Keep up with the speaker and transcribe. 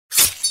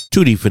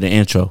Too deep for the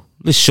intro.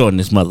 Let's shorten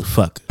this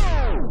motherfucker.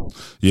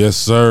 Yes,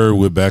 sir.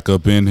 We're back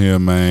up in here,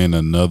 man.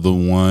 Another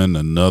one,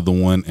 and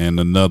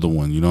another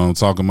one. You know what I'm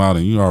talking about?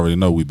 And you already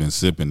know we've been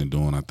sipping and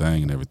doing our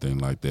thing and everything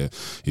like that.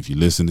 If you're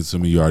listening to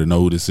me, you already know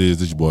who this is.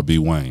 This your boy B.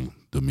 Wayne,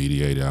 the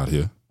mediator out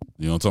here.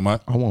 You know what I'm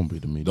talking about? I won't be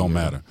the mediator. Don't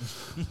matter.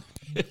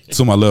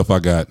 To my left, I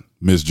got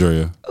Miss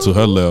Drea. To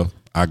her left,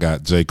 I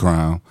got Jay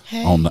Crown.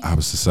 Hey. On the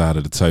opposite side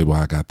of the table,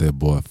 I got that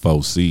boy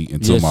 4C.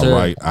 And to Yes, my sir.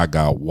 right, I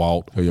got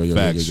Walt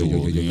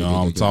Factual. You know what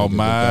I'm talking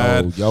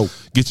about? Yo.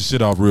 Get your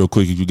shit off real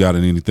quick if you got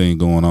anything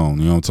going on.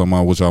 You know what I'm talking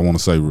about? What y'all want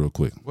to say real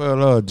quick?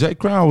 Well, Jay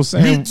Crown was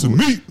saying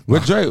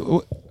With Jay,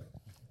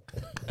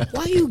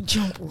 Why you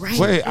jump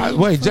right?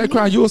 wait, Jay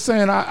Crown, you were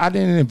saying I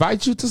didn't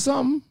invite you to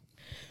something?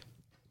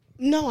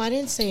 No, I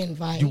didn't say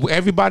invite.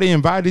 Everybody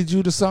invited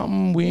you to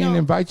something. We didn't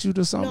invite you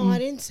to something. No, I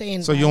didn't say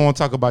invite. So you don't want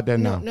to talk about that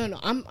now? No.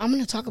 I'm going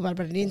to talk about it,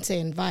 but I didn't say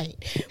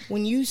invite.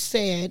 When you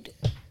said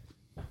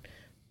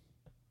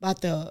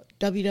about the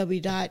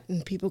www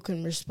and people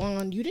can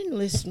respond, you didn't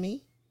list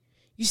me.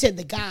 You said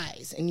the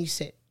guys, and you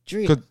said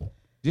Drea.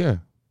 Yeah.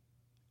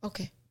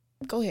 Okay,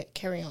 go ahead,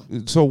 carry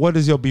on. So what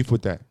is your beef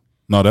with that?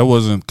 No, that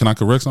wasn't. Can I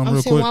correct something I'm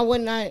real saying quick?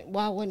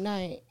 why wouldn't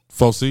I?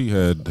 4C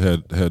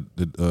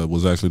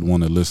was actually the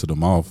one that listed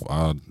them off.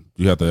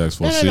 You have to ask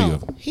 4C. No.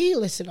 He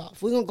listed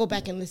off. We're gonna go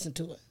back and listen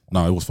to it.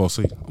 No, it was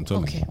 4C. I'm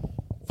telling Okay. you.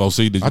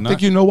 4C, did you I not?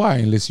 think you know why I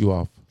ain't list you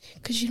off.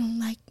 Because you don't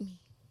like me.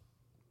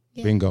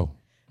 Yeah. Bingo.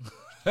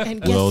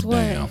 And guess Well, what?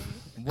 damn.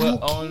 I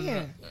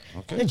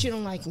don't care that you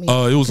don't like me.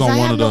 It was 'Cause on I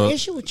one have of the. no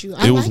issue with you.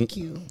 I it was, like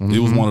you. It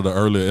was one of the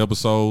earlier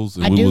episodes,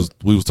 and we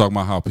was talking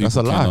about how That's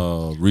people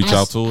a can reach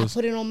out to I us.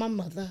 put it on my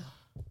mother.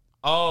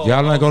 Oh,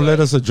 Y'all not gonna let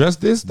us address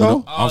this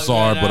though? I'm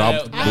sorry,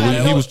 but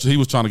he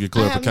was trying to get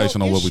clarification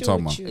on what we're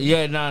talking about.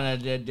 Yeah, no,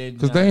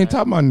 Because they ain't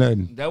talking about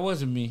nothing. That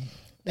wasn't me.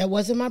 That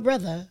wasn't my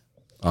brother.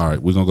 All right,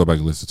 we're gonna go back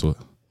and listen to it.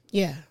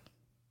 Yeah.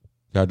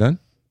 Y'all done?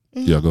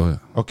 Yeah, go ahead.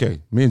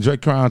 Okay. Me and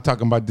Drake Crown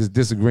talking about this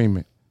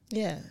disagreement.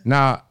 Yeah.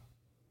 Now,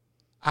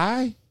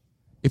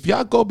 if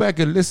y'all go back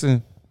and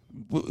listen,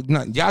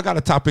 y'all got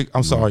a topic.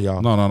 I'm sorry,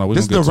 y'all. No.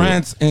 This is the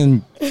rants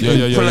and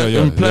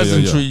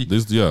pleasantry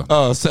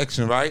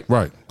section, right?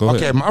 Right. Go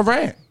ahead. Okay, my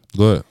rant.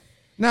 Go ahead.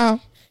 Now,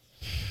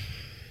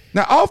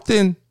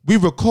 often we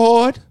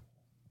record.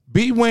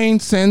 B. Wayne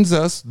sends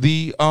us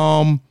the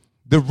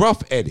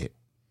rough edit,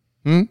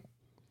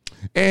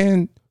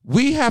 and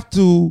we have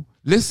to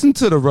listen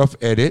to the rough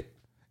edit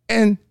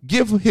and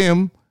give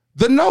him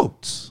the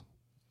notes.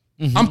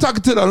 I'm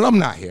talking to the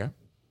alumni here.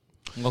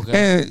 Okay.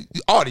 And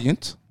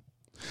audience.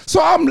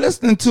 So I'm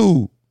listening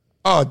to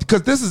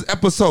because this is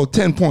episode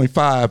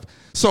 10.5.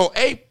 So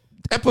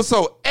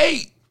episode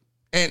 8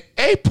 and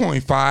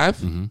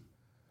 8.5.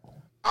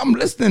 I'm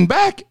listening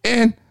back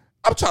and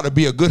I'm trying to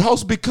be a good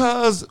host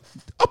because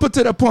up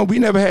until that point we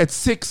never had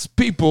 6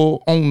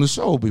 people on the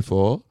show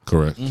before.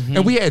 Correct.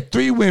 And we had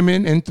 3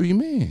 women and 3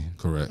 men.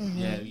 Correct.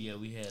 Yeah,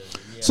 we had.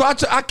 Yeah. So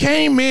I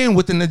came in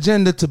with an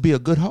agenda to be a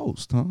good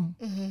host, huh?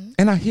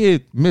 And I hear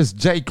Miss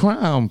J.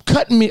 Crown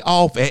cutting me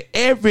off at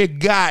every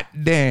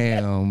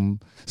goddamn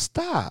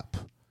stop.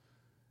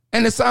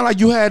 And it sounded like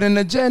you had an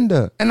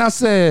agenda. And I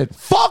said,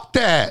 fuck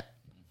that.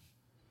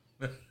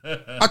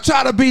 I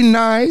try to be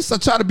nice. I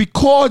try to be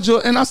cordial.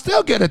 And I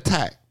still get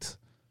attacked.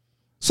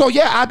 So,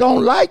 yeah, I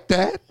don't like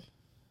that.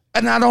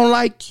 And I don't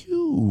like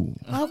you.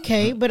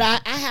 Okay, but I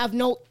have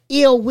no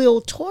ill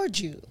will towards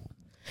you.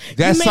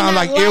 That may sounds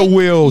not like ill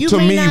will you to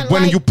may me. not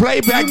When like- you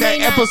play back you that may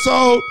not-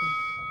 episode,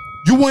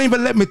 you won't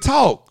even let me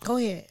talk. Go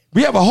ahead.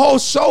 We have a whole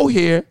show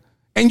here,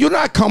 and you're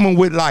not coming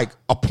with like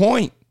a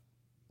point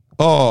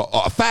or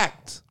a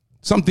fact,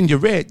 something you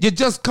read. You're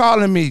just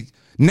calling me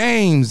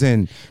names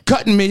and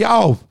cutting me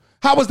off.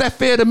 How was that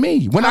fair to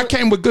me when I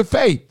came with good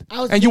faith?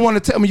 And you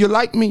want to tell me you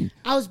like me?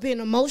 I was being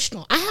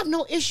emotional. I have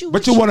no issue But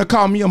with you want to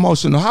call me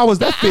emotional. How was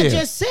that fair? I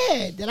just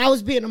said that I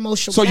was being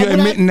emotional. So But you're when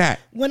admitting that?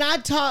 When I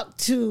talked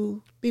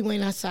to B.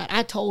 Wayne outside,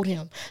 I told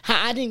him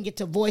how I didn't get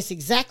to voice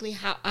exactly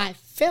how I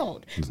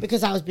felt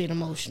because I was being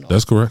emotional.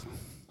 That's correct.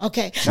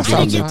 Okay.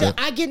 sounds good.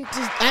 I didn't,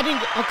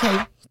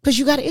 okay. Because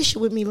you got an issue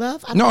with me,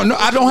 love. No,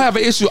 I don't have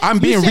an issue. I'm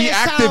being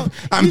reactive.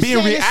 I'm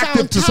being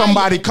reactive to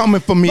somebody coming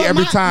for me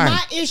every time.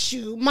 My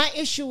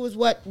issue was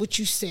what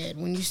you said.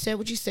 When you said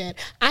what you said,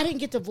 I didn't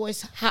get to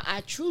voice how I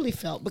truly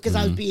felt because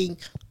I was being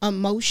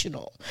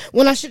emotional.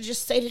 When I should have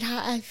just stated how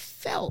I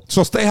felt.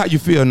 So stay how you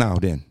feel now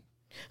then.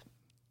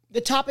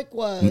 The topic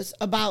was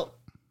about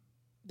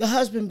the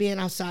husband being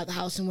outside the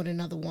house and with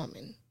another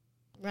woman.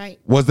 Right.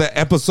 Was that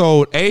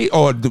episode 8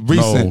 or the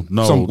recent?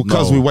 No,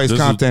 because we waste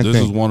content.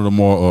 This is one of the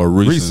more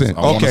recent.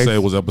 I want to Okay. say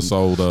it was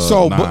episode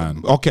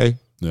 9. Okay.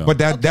 Yeah. But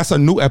that's a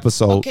new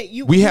episode.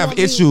 Okay, we have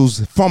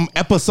issues from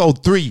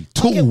episode 3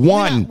 to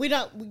 1. We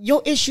don't.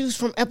 Your issues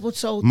from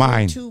episode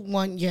Mine. 3 to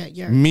 1.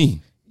 Yeah.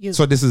 Me. You.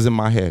 So this is in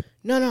my head.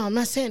 No, I'm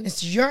not saying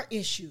it's your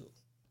issue.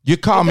 You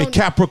call me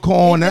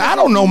Capricorn, and I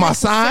don't know my I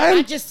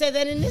sign. just said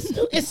that in this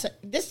new.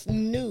 This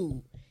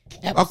new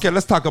Okay,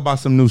 let's talk about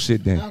some new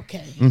shit then.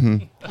 Okay.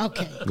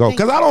 Okay. Go, Thank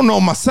because I don't know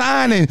my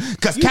sign, and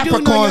because You do know your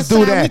Capricorns do sign.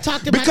 We that.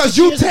 talked about Because this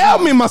you years tell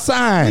ago. me my We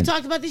sign.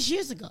 talked about this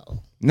years ago.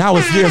 Now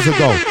it's years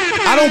ago.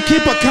 I don't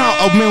keep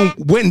account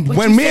of when But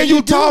when you me say and you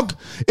you do. talk.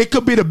 It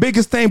could be the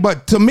biggest thing,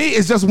 but to me,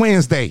 it's just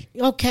Wednesday.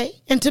 Okay.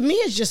 And to me,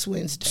 it's just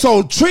Wednesday.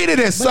 So treat it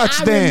as But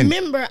such. I Then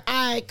remember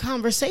our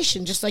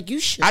conversation just like you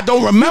should. I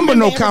don't remember You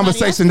no everybody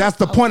conversation. else's. That's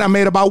the point I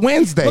made about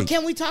Wednesday. But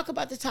can we talk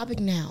about the topic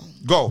now?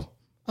 Go.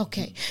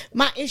 Okay.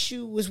 My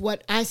issue was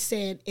what I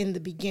said in the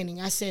beginning.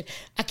 I said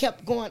I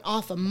kept going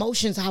off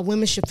emotions, how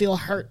women should feel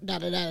hurt, da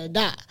da da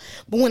da da.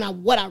 But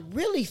what I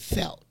really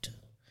felt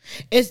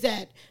is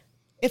that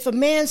if a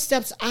man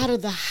steps out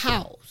of the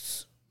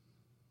house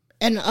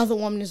and the other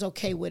woman is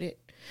okay with it,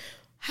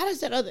 how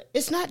does that other?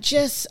 It's not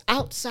just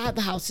outside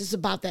the house. It's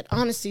about that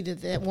honesty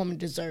that woman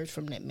deserves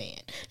from that man.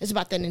 It's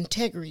about that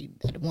integrity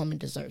that a woman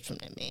deserves from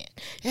that man.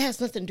 It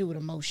has nothing to do with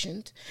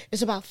emotions.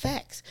 It's about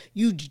facts.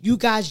 You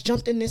guys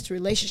jumped in this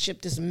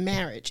relationship, this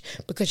marriage,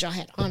 because y'all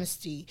had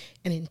honesty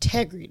and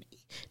integrity.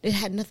 It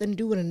had nothing to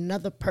do with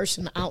another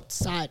person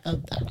outside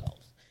of the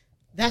house.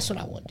 That's what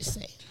I wanted to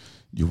say.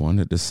 You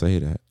wanted to say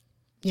that,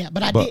 Yeah,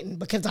 but I But- didn't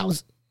because I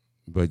was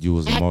but you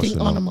was acting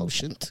emotional. on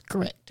emotions.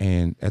 Correct.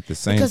 And at the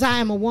same Because I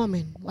am a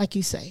woman, like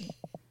you say,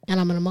 and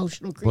I'm an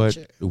emotional But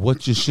creature.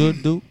 what you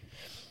should do,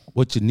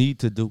 what you need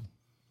to do,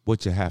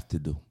 what you have to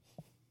do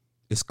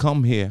is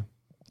come here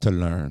to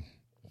learn.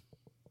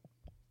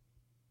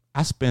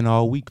 I spend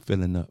all week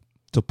filling up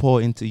to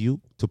pour into you,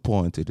 to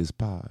pour into this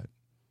pod.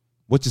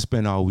 What you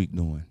spend all week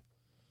doing?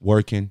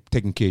 Working,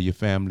 taking care of your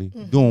family,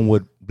 doing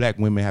what black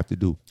women have to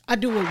do. I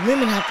do what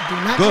women have to do.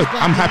 Not Good. just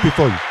black I'm happy women.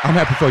 for you. I'm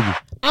happy for you.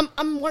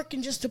 I'm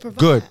working just to provide.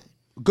 Good.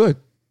 Good.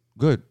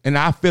 Good. And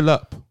I fill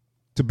up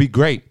to be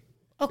great.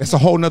 Okay. It's a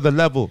whole nother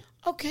level.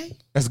 Okay.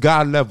 That's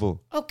God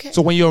level. Okay.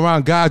 So when you're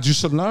around God, you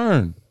should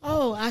learn.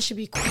 Oh, I should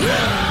be quiet.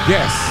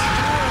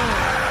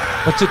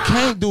 Yes. But you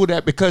can't do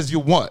that because you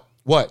want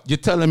what? You're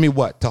telling me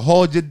what? To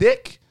hold your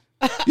dick?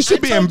 You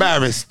should be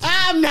embarrassed.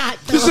 I'm not.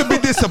 You should be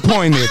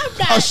disappointed, I'm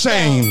not,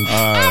 ashamed.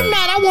 I'm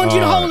not. I want you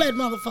to hold that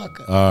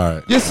motherfucker. All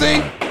right. You see?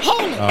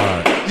 Hold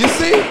it. You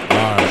see?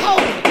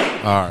 Hold it.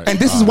 All right. And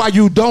this is why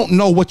you don't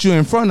know what you're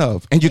in front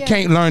of, and you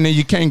can't learn and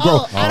you can't grow.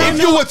 Oh, I don't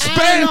If you know- would I don't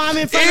spend, know I'm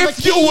in front of a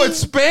if you king. would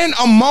spend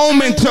a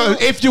moment I don't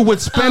to, know. if you would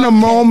spend a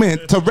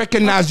moment to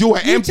recognize you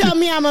are You empty. tell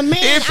me I'm a man.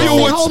 If I you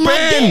say would hold my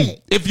spend,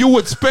 dick. if you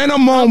would spend a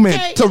moment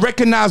Okay. to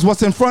recognize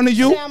what's in front of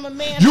you, Say I'm a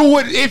man. you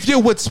would. If you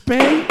would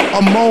spend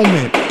a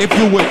moment,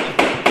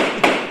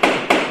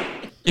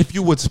 if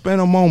you would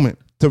spend a moment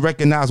to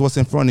recognize what's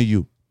in front of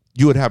you,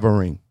 you would have a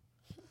ring.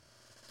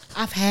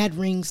 I've had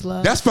rings,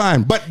 love. That's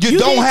fine, but you You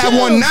don't did have too.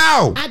 one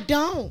now. I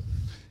don't.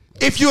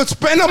 If you would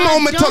spend a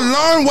moment to don't.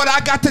 learn what I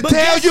got to But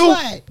tell guess you,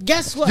 what?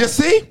 Guess what? you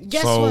see?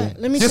 Guess So- what?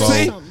 Let me You tell you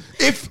see? something.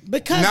 If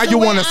Because now the you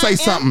way want to I say am-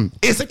 something,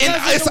 it's because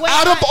of it's the way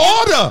out of I am,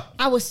 order.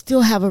 I would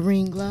still have a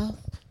ring, love.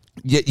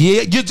 Yeah,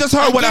 you just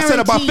heard I what I said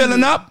about guarantee filling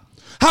you. up.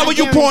 How I are you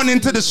guarantee pouring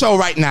into the show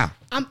right now?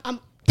 I'm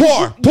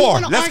Pour, you pour.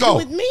 wanna Let's argue go.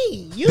 with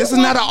me. You This is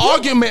not an want- you-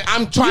 argument.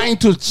 I'm trying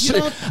to. you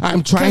don't-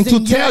 I'm trying 'cause to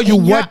in tell your,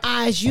 you in what. your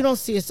eyes, you don't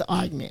see it's an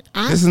argument.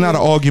 I This is not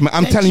an see argument.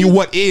 I'm that telling you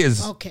what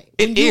is. Okay.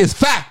 It When you- is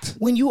fact.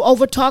 When you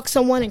overtalk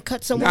someone and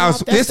cut someone Now off,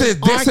 that's this is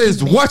an this is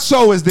argument. what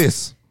show is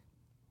this?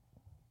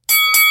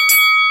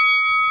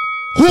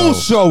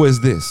 Whose show is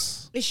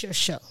this? It's your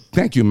show.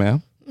 Thank you,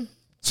 ma'am.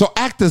 So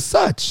act as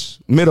such.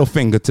 Middle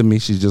finger to me.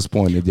 She just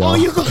pointed, y'all. Oh,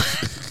 you go.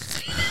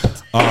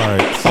 All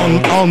right. So,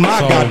 on my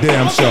so-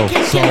 goddamn Okay, show.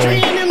 can So-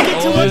 Kendria and them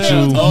get to Did what they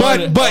you- was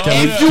doing? But Oh, if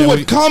yeah. you Can would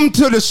we- come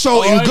to the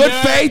show in Oh, good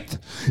yeah. faith,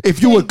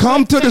 if you would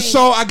come to the faith.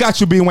 show, I got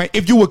you, B. Wayne.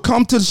 If you would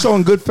come to the show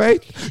in good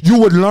faith, you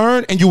would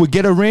learn and you would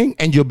get a ring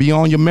and you'll be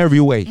on your merry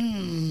way.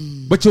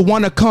 But you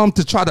want to come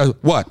to try to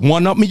what?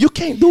 One up me? You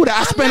can't do that. I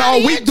I'm spend not all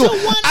here week to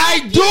doing. one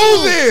I up do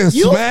you. this,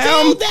 You ma'am.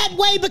 feel that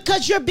way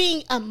because you're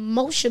being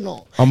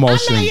emotional.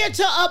 Emotion. I'm not here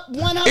to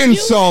one up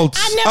Insults.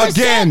 you. I never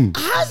Again.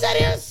 Said, how's that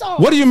insult?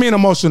 What do you mean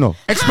emotional?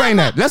 Explain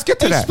How am that. Let's get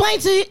to that.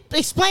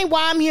 Explain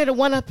why I'm here to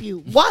one up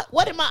you.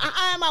 What am I?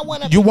 How am I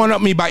one up You one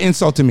up me by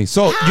insulting me.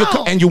 So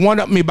How? and you one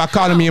up me by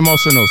calling me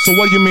emotional. So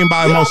what do you mean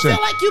by You don't emotion?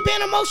 feel like you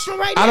being emotional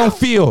right now? I don't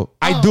feel.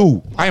 I Oh.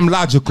 do. I am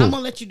logical. I'm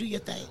gonna let you do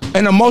your thing.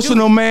 An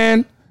emotional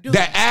man Do.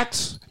 that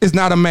acts is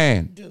not a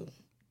man. Do.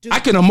 I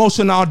can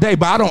emotion all day,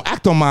 but I don't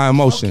act on my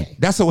emotion. Okay.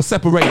 That's what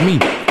separate me.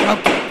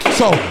 Okay.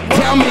 So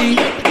tell me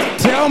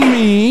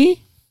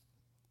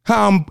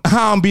how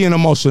I'm being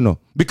emotional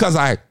because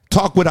I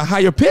talk with a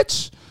higher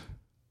pitch.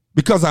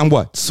 Because I'm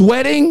what?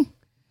 Sweating?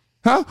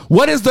 Huh?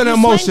 What is the Because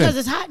emotion?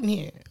 it's hot in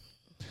here.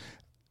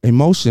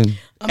 Emotion.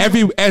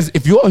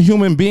 If you're a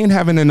human being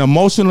having an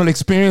emotional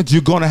experience,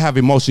 you're gonna have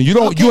emotion. You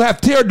don't. Okay. You have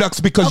tear ducts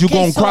because you're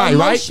gonna so cry,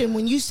 right? emotion,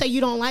 when you say you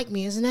don't like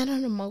me, isn't that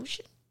an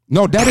emotion?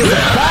 No, that is a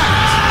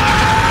fact.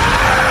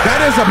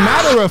 That is a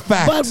matter of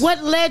fact. But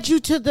what led you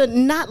to the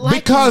not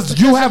like Because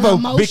me? you have of a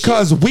emotion?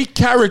 because weak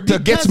character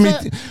gets me.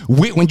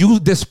 When you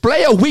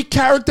display a weak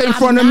character in I'm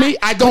front of not- me,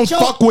 I don't but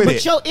fuck with but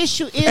it. your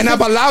issue is, And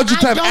I've allowed you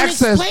to have I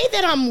access. don't explain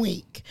that I'm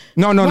weak.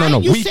 No.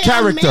 Right? You Weak said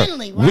character. I'm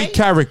manly, right? Weak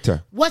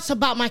character. What's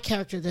about my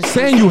character that's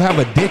Saying you have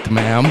a dick,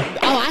 ma'am.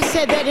 Oh, I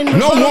said that in No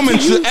rebuttal woman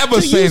to you, should ever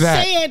to say you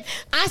that.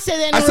 I said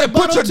that in I said,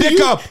 rebuttal put your to dick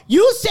you. up.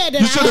 You said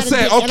that You I should had have a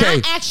said, dick, and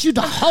okay. I asked you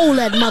to hold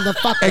that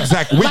motherfucker.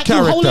 Exactly. Weak Like you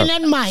character. holding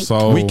that mic.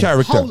 So Weak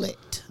character. Hold it.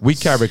 Weak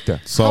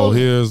character. So Hold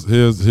here's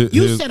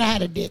You said I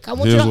had a dick. I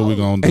want you here's to what hold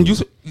we're gonna do. And you,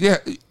 yeah,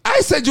 I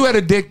said you had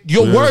a dick.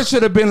 Your Here's- words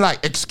should have been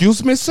like,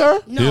 "Excuse me, sir."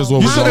 No, Here's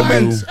what my we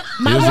gonna words- do.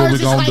 My Here's what words we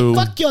is gonna like, do.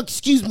 fuck you,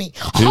 excuse me.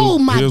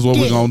 Hold my Here's what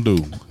dick. we're gonna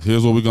do.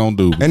 Here's what we're gonna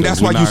do. And because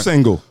that's we're why you not-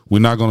 single. We're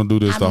not gonna do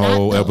this I'm the not,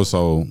 whole though.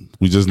 episode.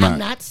 We just I'm not.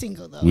 not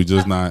single, though. We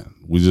just not.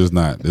 We just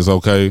not. It's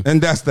okay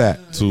And that's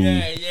that. to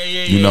Yeah,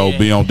 you know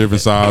be on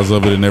different sides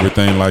of it and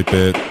everything like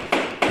that.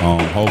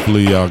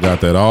 Hopefully y'all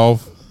got that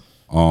off.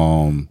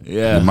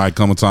 Yeah. It might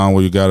come a time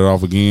where you got it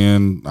off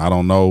again. I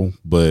don't know,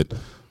 but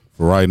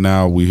for right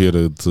now, we here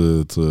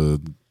to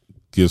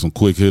give some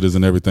quick hitters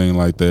and everything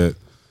like that.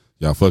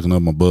 Y'all fucking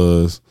up my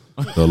buzz.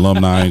 The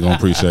alumni ain't gonna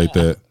appreciate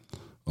that.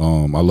 I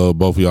love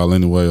both of y'all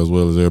anyway, as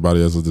well as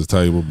everybody else at this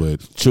table. But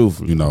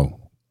Truthfully. you know,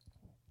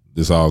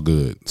 it's all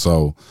good.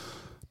 So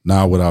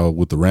now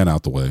with the rant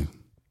out the way,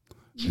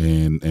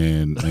 and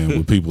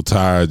with people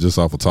tired just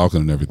off of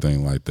talking and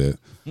everything like that,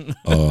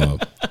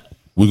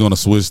 we're gonna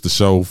switch the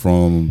show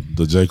from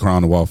the Jay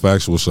Crown and Walt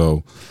Factual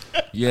show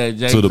Yeah,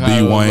 Jay to the B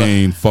Crowder,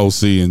 Wayne,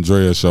 Foci, and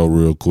Drea show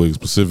real quick.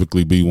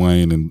 Specifically B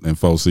Wayne and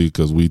Foci,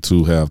 because we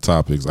too have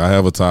topics. I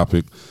have a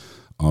topic,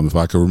 if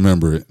I can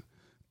remember it,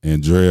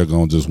 and Drea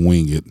gonna just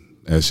wing it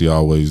as she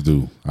always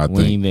do. I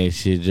Wing think, that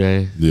shit,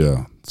 Jay.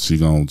 yeah, she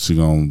gonna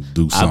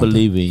do something. I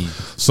believe in you.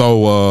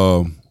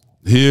 So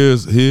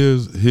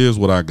here's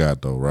what I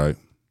got though, right?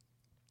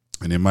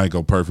 And it might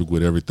go perfect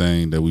with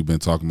everything that we've been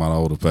talking about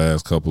over the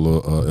past couple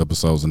of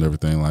episodes and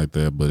everything like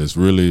that. But it's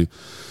really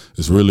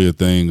a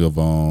thing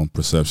of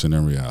perception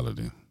and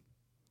reality.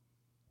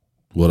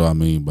 What do I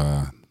mean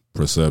by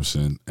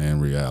perception and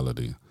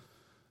reality?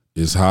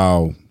 It's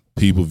how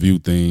people view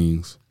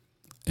things,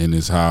 and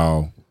it's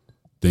how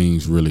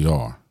things really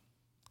are.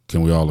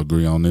 Can we all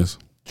agree on this?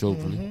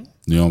 Truthfully.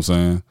 You know what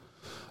I'm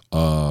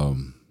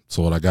saying?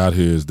 So what I got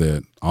here is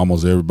that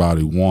almost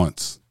everybody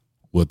wants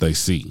what they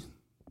see.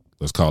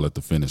 Let's call it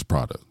the finished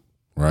product,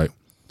 right?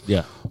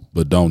 Yeah.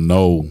 But don't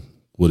know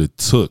what it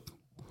took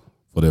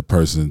for that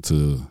person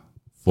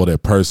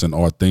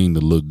or thing to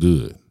look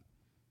good.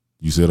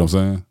 You see what I'm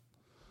saying?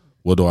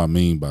 What do I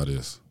mean by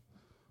this?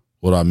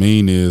 What I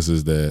mean is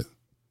that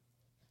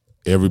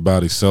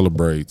everybody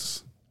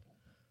celebrates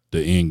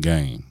the end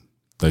game.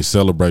 They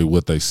celebrate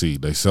what they see.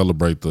 They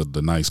celebrate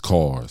the nice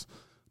cars.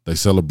 They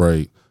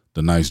celebrate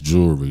the nice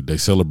jewelry. They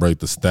celebrate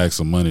the stacks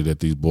of money that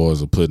these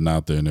boys are putting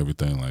out there and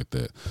everything like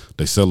that.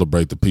 They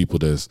celebrate the people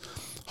that's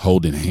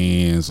holding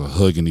hands or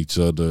hugging each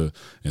other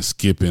and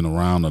skipping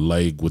around the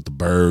lake with the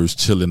birds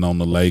chilling on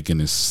the lake and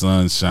the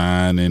sun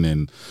shining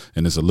and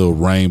it's a little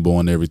rainbow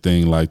and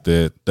everything like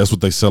that. That's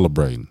what they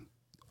celebrating.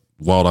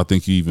 Walt, I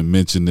think you even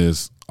mentioned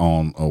this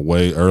on a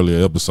way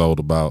earlier episode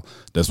about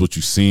that's what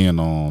you're seeing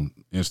on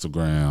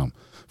Instagram,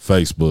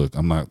 Facebook.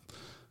 I'm not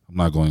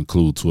going to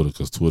include Twitter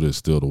because Twitter is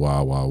still the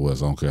wild, wild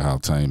west. I don't care how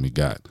tame it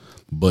got.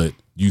 But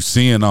you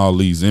seeing all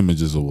these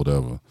images or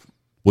whatever.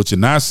 What you're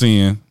not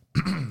seeing,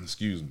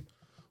 excuse me,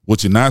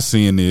 what you're not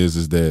seeing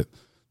is that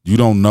you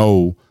don't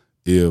know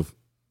if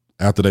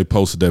after they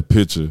posted that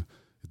picture,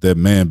 that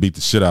man beat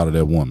the shit out of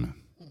that woman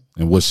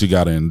and what she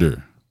got to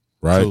endure,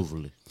 right?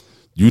 Truthfully.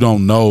 You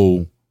don't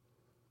know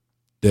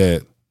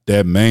that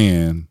that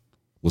man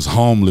was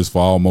homeless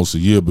for almost a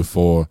year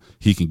before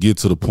he can get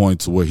to the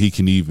point to where he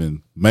can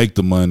even make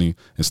the money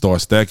and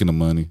start stacking the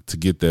money to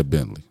get that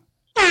Bentley.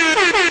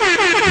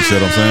 You see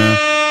what I'm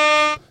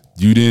saying?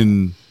 You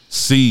didn't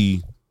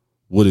see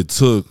what it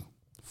took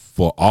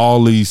for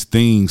all these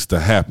things to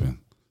happen.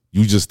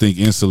 You just think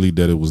instantly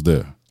that it was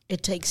there.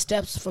 It takes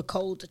steps for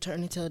coal to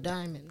turn into a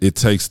diamond. It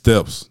takes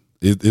steps.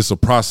 It's a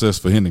process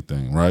for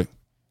anything, right?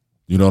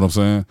 You know what I'm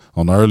saying?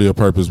 On the earlier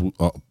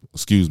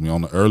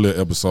on the earlier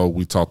episode,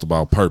 we talked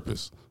about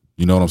purpose.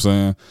 You know what I'm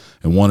saying?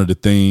 And one of the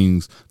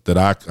things that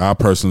I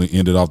personally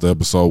ended off the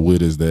episode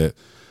with is that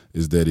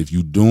if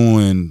you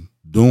doing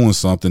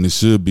something, it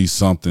should be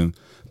something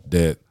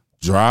that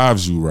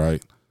drives you,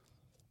 right?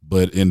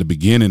 But in the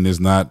beginning, it's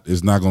not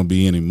going to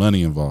be any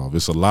money involved.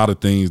 It's a lot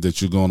of things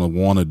that you're going to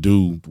want to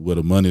do where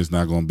the money is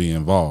not going to be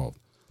involved.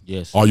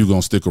 Yes. Are you going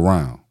to stick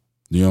around?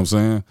 You know what I'm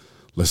saying?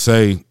 Let's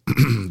say,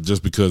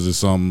 just because it's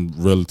something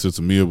relative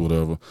to me or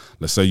whatever,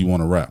 let's say you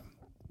want to rap,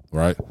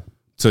 right?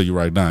 Tell you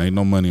right now, ain't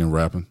no money in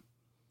rapping.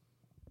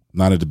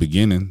 Not at the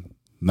beginning.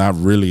 Not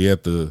really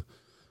at the,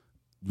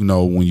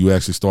 when you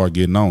actually start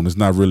getting on. There's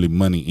not really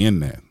money in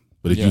that.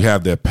 But if you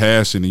have that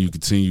passion and you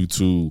continue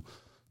to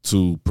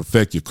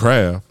perfect your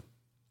craft,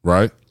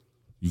 right?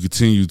 You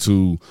continue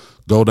to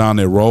go down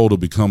that road of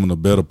becoming a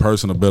better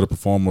person, a better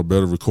performer, a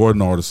better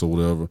recording artist or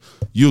whatever,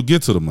 you'll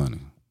get to the money.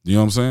 You know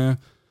what I'm saying?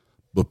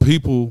 But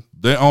people,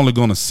 they're only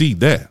going to see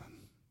that.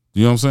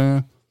 You know what I'm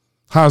saying?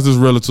 How's this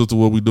relative to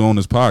what we do on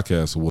this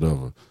podcast or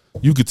whatever?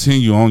 You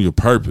continue on your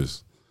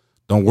purpose.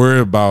 Don't worry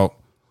about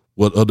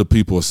what other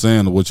people are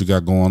saying or what you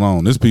got going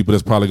on. There's people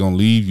that's probably gonna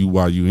leave you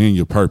while you in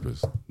your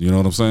purpose. You know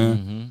what I'm saying?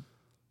 Mm-hmm.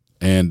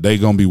 And they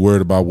gonna be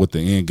worried about what the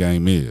end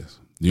game is.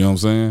 You know what I'm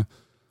saying?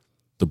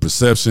 The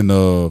perception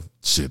of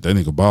shit, that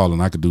nigga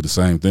balling, I could do the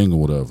same thing or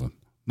whatever.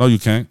 No, you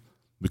can't.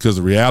 Because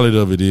the reality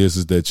of it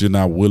is that you're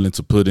not willing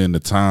to put in the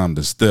time,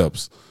 the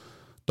steps,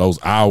 those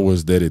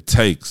hours that it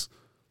takes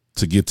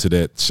to get to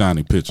that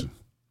shiny picture.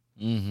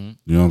 Mm-hmm.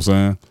 You know what I'm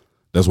saying?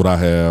 That's what I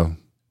have.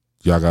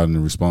 Y'all got any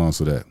response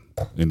to that?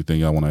 Anything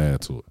y'all want to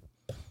add to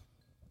it?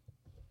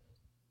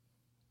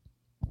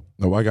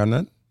 No, I got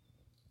nothing.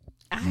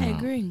 I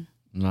agree.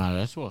 Nah,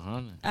 that's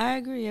 100. I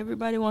agree.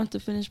 Everybody wants the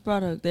finished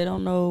product. They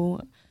don't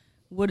know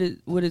what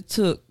it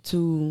took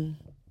to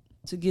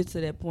get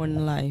to that point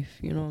in life.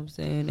 You know what I'm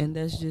saying? And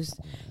that's just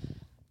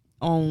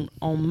on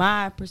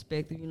my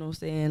perspective. You know what I'm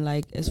saying?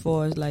 Like as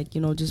far as like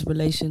just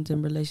relations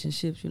and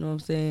relationships. You know what I'm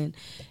saying?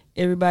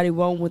 Everybody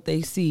want what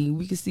they see.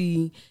 We can see.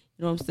 You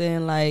know what I'm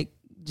saying? Like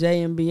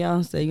Jay and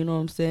Beyonce. You know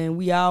what I'm saying?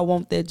 We all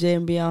want that Jay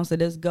and Beyonce.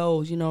 That's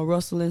goals.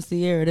 Russell and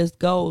Sierra. That's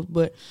goals.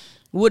 But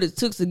what it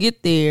took to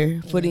get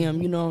there for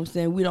them, you know what I'm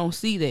saying? We don't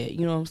see that,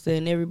 you know what I'm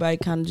saying? Everybody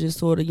kind of just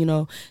sort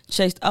of,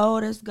 chased,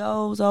 oh, that's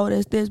goals, oh,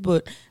 that's this.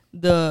 But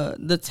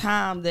the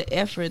time, the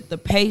effort, the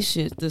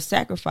patience, the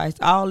sacrifice,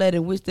 all that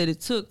in which that it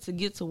took to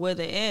get to where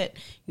they're at,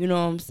 you know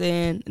what I'm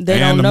saying?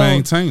 They and don't to know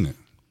maintain it.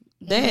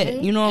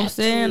 that, you know what I'm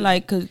saying?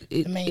 Like, cause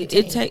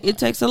it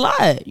takes a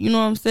lot, you know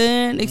what I'm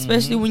saying?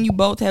 Especially when you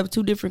both have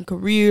two different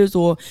careers,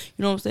 or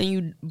you know what I'm saying,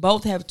 you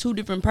both have two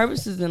different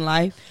purposes in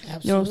life.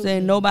 Absolutely. You know what I'm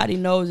saying? Nobody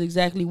knows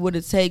exactly what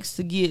it takes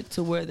to get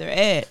to where they're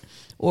at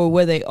or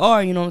where they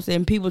are. You know what I'm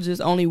saying? People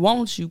just only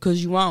want you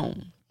because you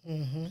own.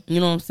 You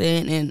know what I'm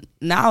saying? And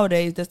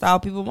nowadays, that's all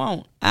people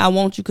want. I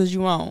want you because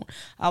you own.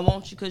 I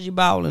want you because you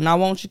balling. I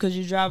want you because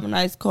you drive a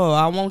nice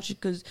car. I want you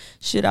because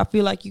shit, I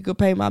feel like you could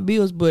pay my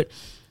bills, but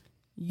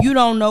you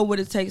don't know what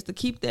it takes to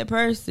keep that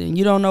person.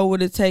 You don't know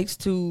what it takes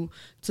to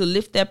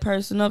lift that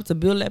person up, to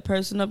build that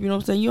person up. You know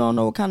what I'm saying? You don't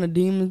know what kind of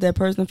demons that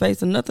person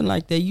faces, nothing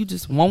like that. You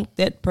just want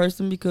that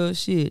person because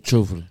shit.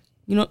 Truthfully.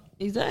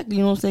 Exactly.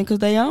 You know what I'm saying? Because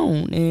they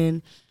own.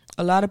 And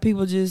a lot of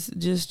people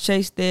just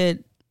chase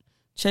that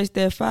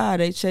fire.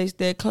 They chase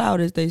that cloud,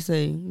 as they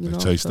say. They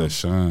chase that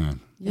shine.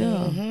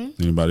 Yeah.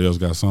 Anybody else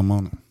got something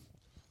on it?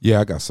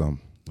 Yeah, I got something.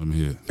 Let me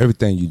hear it.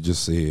 Everything you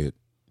just said,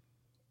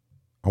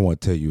 I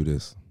want to tell you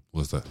this.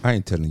 What's that? I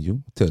ain't telling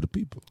you. Tell the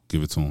people.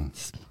 Give it to them.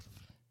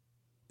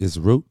 It's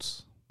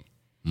roots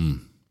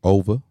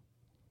over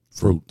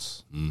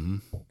fruits. Mm-hmm.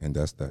 And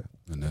that's that.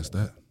 And that's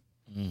that.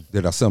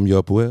 Did I sum you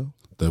up well?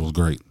 That was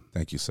great.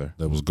 Thank you, sir.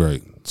 That was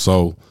great.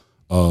 So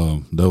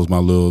that was my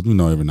little,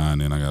 every now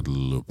and then I got a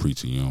little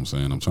preaching, you know what I'm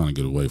saying? I'm trying to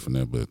get away from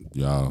that, but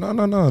y'all.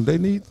 No.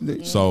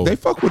 They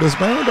fuck with us,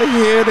 man. They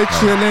here, they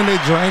chilling, they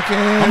drinking.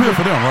 I'm here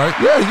for them, right?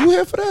 Yeah, you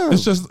here for them.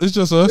 It's just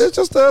us. It's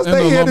just us. And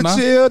They the here alumni.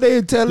 to chill, they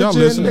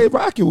intelligent, they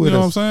rocking with You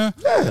know us. what I'm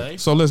saying? Yeah.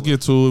 So let's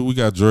get to it. We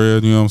got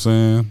Dread, you know what I'm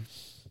saying?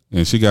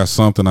 And she got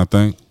something, I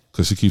think,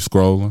 because she keeps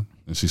scrolling.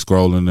 And she's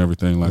scrolling and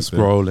everything like that.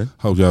 Scrolling.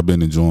 Hope y'all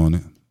been enjoying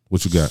it.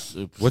 What you got?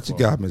 What you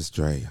got, Miss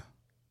Drea?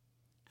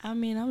 I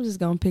mean, I'm just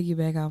gonna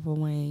piggyback off of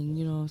Wayne.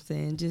 You know what I'm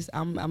saying? Just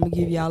I'm gonna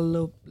give y'all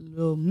a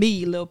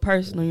little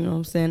personal. You know what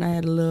I'm saying? I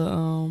had a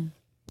little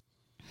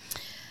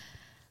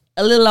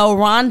old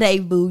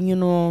rendezvous. You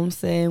know what I'm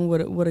saying?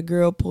 With a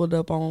girl pulled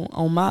up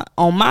on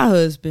my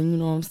husband. You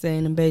know what I'm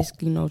saying? And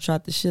basically,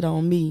 tried to shit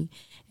on me.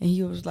 And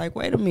he was like,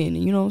 "Wait a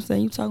minute, you know what I'm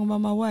saying? You talking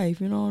about my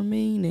wife? You know what I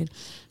mean?" And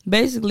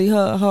basically,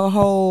 her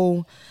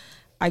whole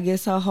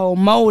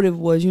motive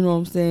was, you know what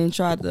I'm saying,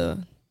 tried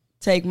to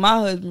take my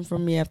husband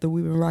from me after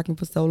we've been rocking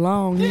for so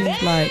long. He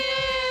was like,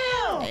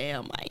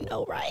 damn, I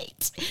know,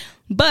 right?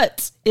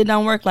 But it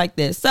don't work like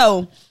that.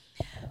 So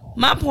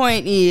my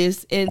point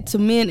is, and to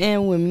men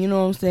and women, you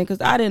know what I'm saying?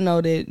 Because I didn't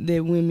know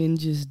that women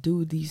just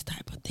do these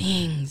type of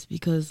things.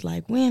 Because,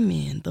 like,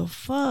 women, the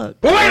fuck?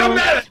 Wait a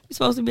minute! We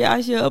supposed to be out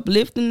here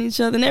uplifting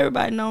each other. And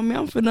everybody know me.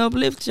 I'm finna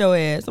uplift your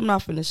ass. I'm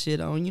not finna shit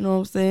on. You know what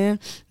I'm saying?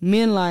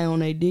 Men lie on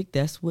their dick.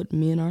 That's what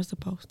men are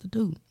supposed to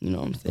do. You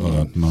know what I'm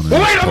saying? No, they're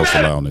not supposed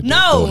to lie on it.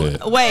 No,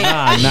 wait.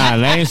 Nah,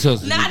 they ain't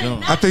supposed to be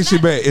doing. I think she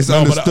bet it's No,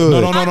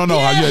 understood. no.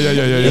 Yeah.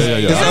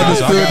 It's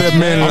understood that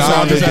men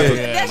lie on their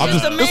dick.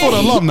 It's for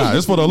the alumni.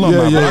 It's for the alumni.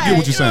 Yeah. But I get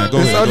what you're saying. Go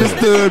It's ahead.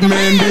 understood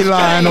men be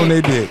lying on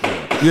their dick.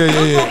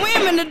 Yeah. For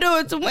women to do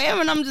it to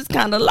women, I'm just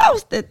kind of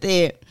lost at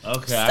that.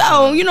 Okay.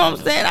 So, you know what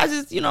I'm saying? I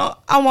just,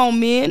 I want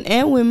men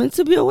and women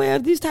to be aware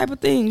of these type of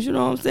things. You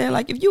know what I'm saying?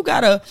 Like, if you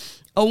got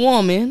a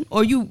woman,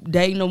 or you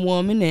dating a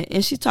woman,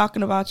 and she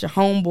talking about your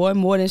homeboy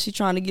more than she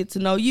trying to get to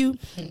know you,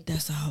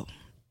 that's a hoe.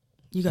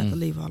 You got to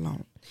leave her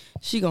alone.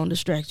 She gonna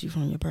distract you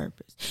from your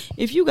purpose.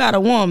 If you got a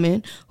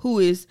woman who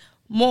is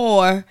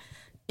more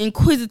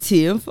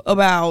inquisitive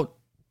about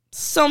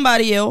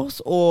somebody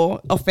else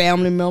or a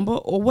family member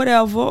or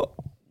whatever,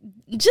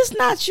 just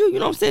not you, you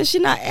know what I'm saying? She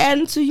not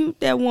adding to you,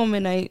 that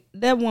woman ain't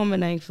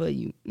for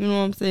you. You know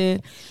what I'm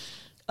saying?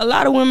 A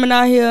lot of women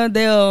out here,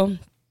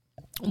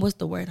 what's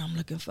the word I'm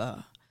looking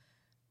for?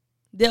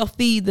 They'll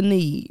feed the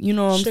need. You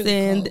know what I'm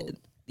saying?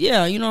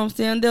 Yeah, you know what I'm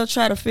saying? They'll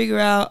try to figure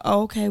out,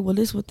 oh, okay, well,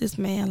 this what this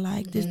man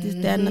like, this,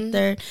 that, and the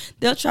third.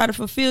 They'll try to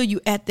fulfill you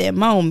at that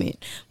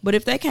moment. But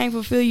if they can't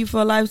fulfill you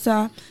for a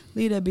lifetime,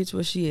 leave that bitch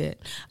where she at.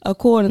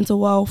 According to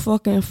Wall,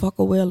 fuck her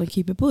well and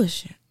keep it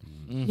pushing.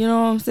 You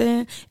know what I'm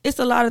saying? It's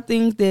a lot of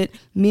things that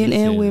men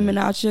and women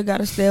out here got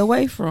to stay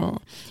away from.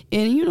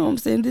 And you know what I'm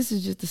saying? This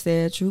is just the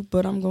sad truth,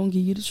 but I'm going to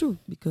give you the truth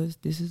because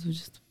this is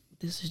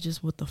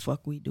just what the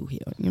fuck we do here.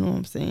 You know what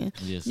I'm saying?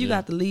 Yes, you sir.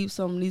 got to leave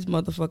some of these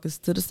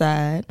motherfuckers to the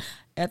side,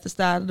 at the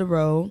side of the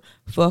road,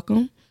 fuck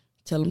them,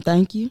 tell them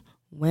thank you,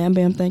 wham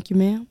bam thank you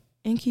ma'am,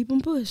 and keep them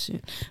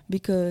pushing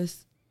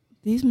because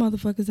these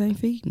motherfuckers ain't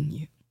feeding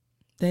you.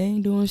 They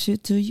ain't doing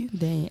shit to you.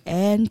 They ain't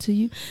adding to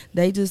you.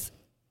 They just,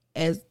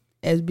 as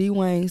B.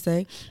 Wayne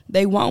say,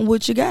 they want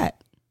what you got.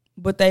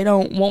 But they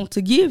don't want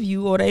to give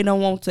you or they don't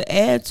want to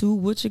add to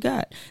what you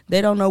got.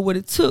 They don't know what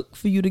it took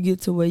for you to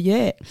get to where you're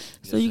at.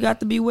 So you got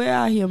to beware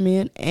out here,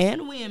 men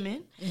and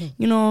women.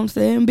 You know what I'm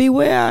saying?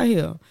 Beware out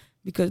here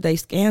because they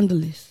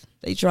scandalous.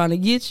 They trying to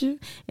get you.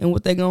 And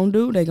what they going to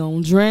do, they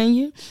going to drain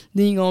you.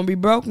 Then you going to be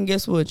broke. And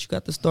guess what? You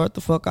got to start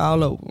the fuck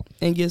all over.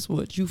 And guess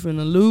what? You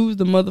finna lose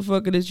the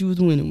motherfucker that you was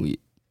winning with.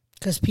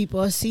 Because people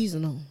are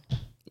seasonal.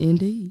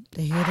 Indeed.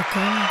 They here to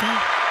come and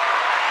go.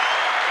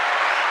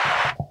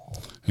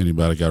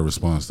 Anybody got a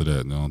response to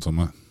that? You know what I'm talking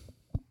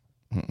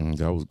about?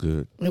 That was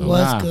good. It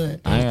was Nah,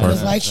 good. I ain't Because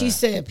heard like that. she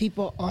said,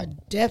 people are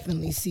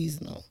definitely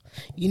seasonal.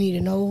 You need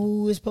to know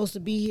who is supposed to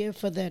be here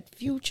for that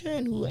future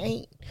and who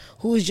ain't.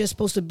 Who is just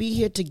supposed to be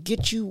here to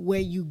get you where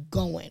you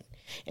going.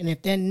 And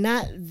if they're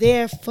not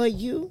there for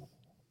you,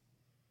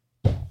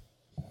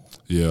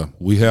 Yeah,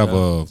 we have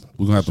we're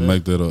gonna have to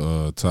make that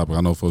a topic.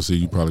 I know, Foci,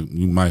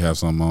 you might have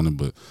something on it,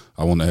 but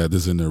I want to add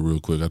this in there real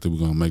quick. I think we're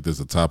gonna make this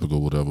a topic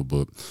or whatever.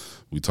 But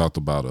we talked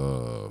about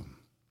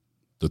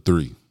the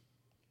three.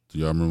 Do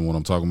y'all remember what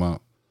I'm talking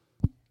about?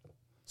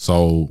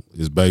 So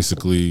it's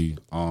basically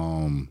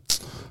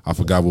I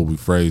forgot what we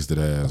phrased it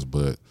as,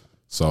 but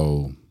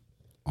so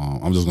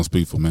I'm just gonna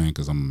speak for man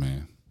because I'm a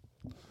man.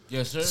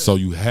 Yes, sir. So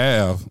you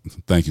have,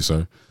 thank you,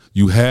 sir.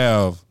 You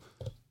have,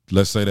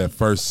 let's say, that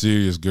first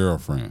serious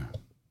girlfriend,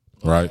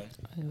 right?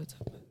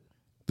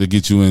 To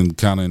get you in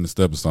kind of in the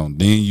stepping stone.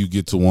 Then you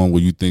get to one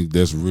where you think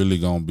that's really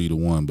gonna be the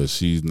one, but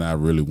she's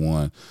not really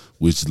one,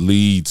 which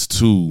leads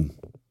to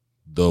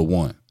the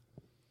one.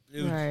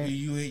 It was, Right.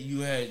 You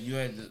had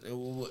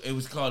it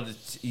was called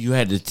you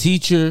had the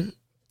teacher.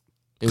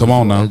 Come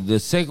on now. The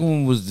second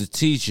one was the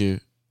teacher.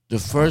 The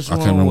first I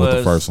one can't remember was what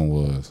the first one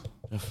was.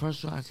 The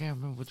first one I can't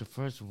remember what the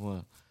first one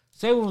was.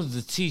 Second one was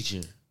the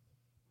teacher.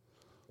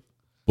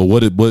 But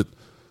what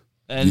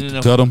And you then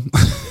the, cut them?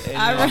 and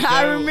I then the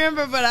third-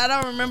 remember, but I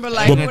don't remember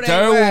like And who the they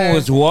third were. one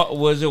was what?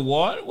 Was it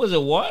water? Was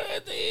it water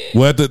at the end?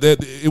 Well,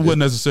 it wasn't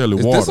necessarily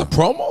Is water. this a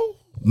promo?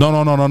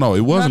 No.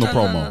 It wasn't No, a no,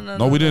 promo.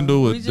 no, we didn't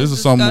do it. We This just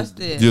is something. discussed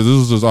it. Yeah, this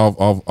was just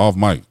off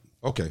mic.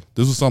 Okay.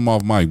 This was something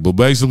off mic. But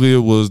basically, it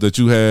was that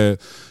you had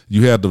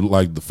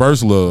the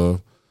first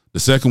love. The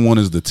second one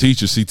is the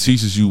teacher. She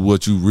teaches you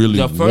what you really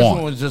The want. first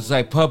one was just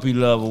like puppy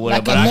love or whatever,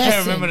 Like but a I can't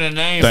lesson. remember the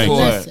name Thank for you.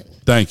 Lesson. it.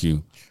 Thank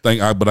you.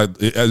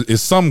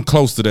 It's something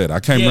close to that. I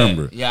can't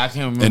remember. Yeah, I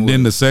can't remember. And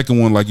then the second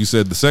one, like you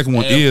said, the second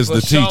one is for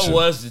the sure teacher.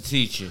 was the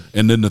teacher.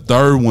 And then the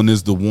third one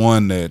is the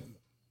one that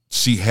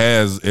she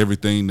has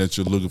everything that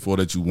you're looking for,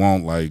 that you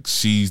want. Like,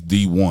 she's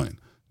the one.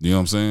 You know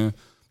what I'm saying?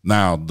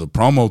 Now, the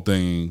promo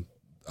thing,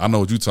 I know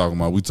what you're talking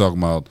about. We talking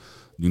about,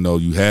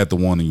 you had the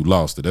one and you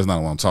lost it. That's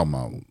not what I'm talking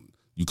about.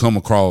 You come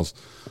across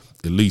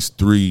at least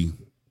 3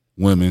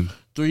 women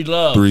Three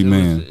loves. Three It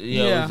men. was, it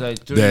Yeah. was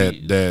like three.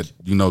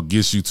 that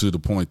gets you to the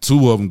point.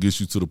 2 of them gets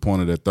you to the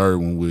point of that third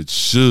one, which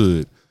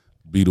should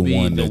be the be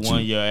one the that one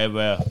you you're ever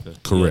after.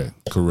 correct.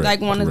 Like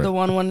one is correct. the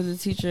one is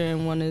the teacher,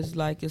 and one is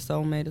like your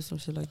soulmate or some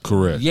shit like that.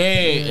 Correct. Yeah,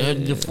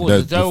 and the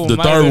That- third one, the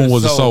might have third been one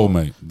was a soul.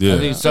 soulmate. I Yeah,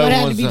 think so it third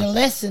had to was be a- the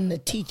lesson, the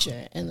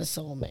teacher, and the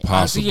soulmate. I think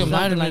possibly. it might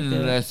have Something been the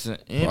like that. lesson.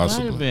 It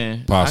Possibly. might have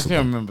been. Possibly. I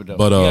can't remember though.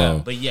 But,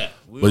 but yeah.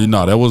 We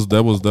But that was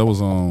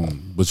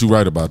but you're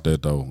right about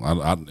that though.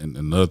 And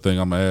another thing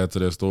I'm gonna add to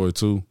that story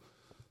too,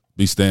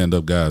 be stand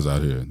up guys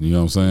out here. You know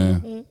what I'm saying?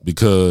 Mm-hmm.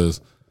 Because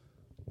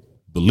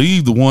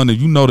believe the one that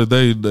you know that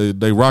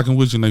they rocking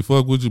with you and they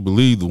fuck with you.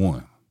 Believe the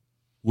one.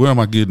 Where am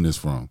I getting this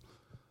from?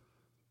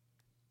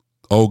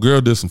 Old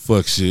girl did some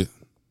fuck shit,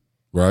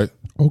 right?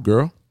 Oh,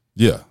 girl.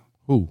 Yeah,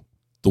 Who?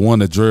 the one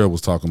that Dre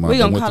was talking about. We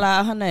that gonna went call to-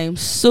 out her name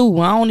Sue.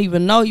 I don't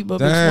even know you, but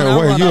bitch, when I Damn,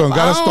 wait, run you up, done got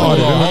I us don't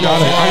started. know.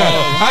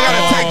 I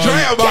gotta take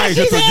Drea mic.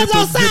 These hands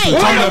on sight.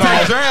 I gotta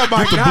take Drea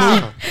mic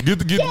now.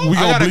 We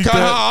I gonna gotta bleep cut her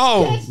that.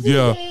 off.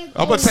 Yeah.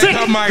 I'm gonna take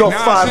her mic Your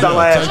now.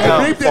 $5 ass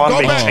down Bleep that. before I Go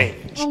make back. change.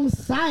 On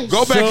sight.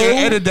 Go back and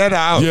edit that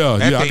out. Yeah,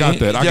 At I the got end.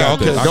 that. I Yeah,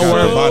 got okay, that. don't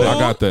worry about it. I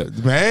got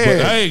that. Man.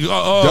 But, hey,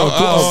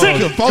 Sit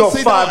your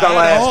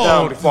 $5 ass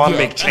down before I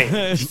make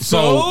change.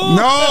 so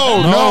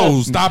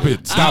No. Stop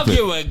it. I Stop don't it.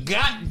 give a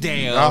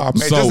goddamn. Oh,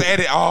 man, So- just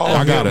edit all.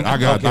 I got of it.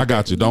 them. I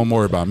got you. Don't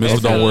worry about it. Mister,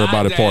 That's don't a worry lot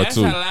about it. to- Part that's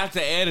 2. a lot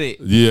to edit.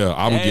 Yeah,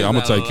 I'm That gonna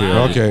is take a care of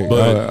lot. it. Okay,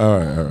 But all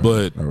right.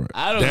 but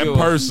I don't that give a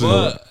person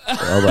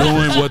fuck.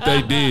 doing what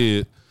they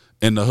did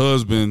And the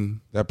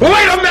husband, Wait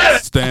a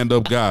minute! stand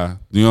up guy,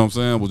 you know what I'm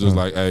saying, was just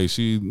like, hey,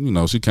 she, you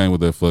know, she came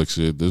with that fuck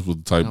shit. This was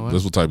the type,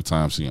 this what type of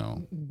time she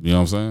on. You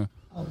know what I'm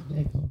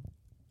saying?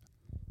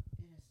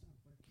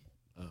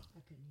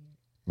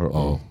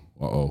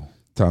 Uh-oh.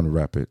 Time to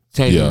wrap it.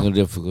 Technical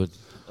difficulty.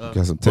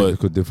 Got some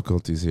technical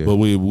difficulties here. But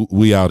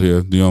we out here,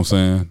 you know what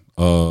I'm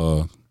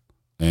saying?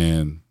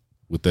 And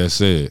with that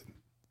said,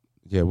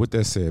 with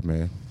that said,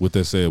 man. With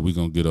that said, we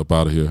gonna get up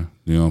out of here.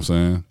 You know what I'm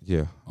saying?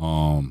 Yeah.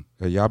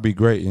 Hey, y'all be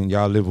great and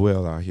y'all live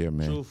well out here,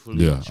 man.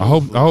 Truthfully, Yeah. I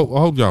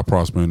hope y'all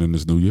prospering in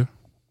this new year.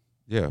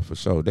 Yeah, for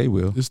sure. They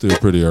will. It's still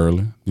pretty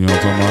early. You know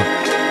what I'm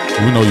talking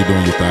about? We know you're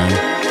doing your thing.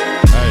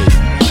 Hey,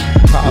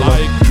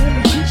 like,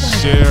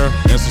 share,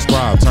 and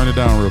subscribe. Turn it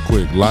down real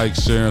quick. Like,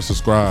 share, and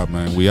subscribe,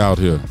 man. We out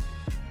here.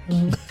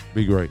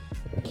 Be great.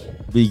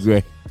 Be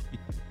great.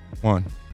 1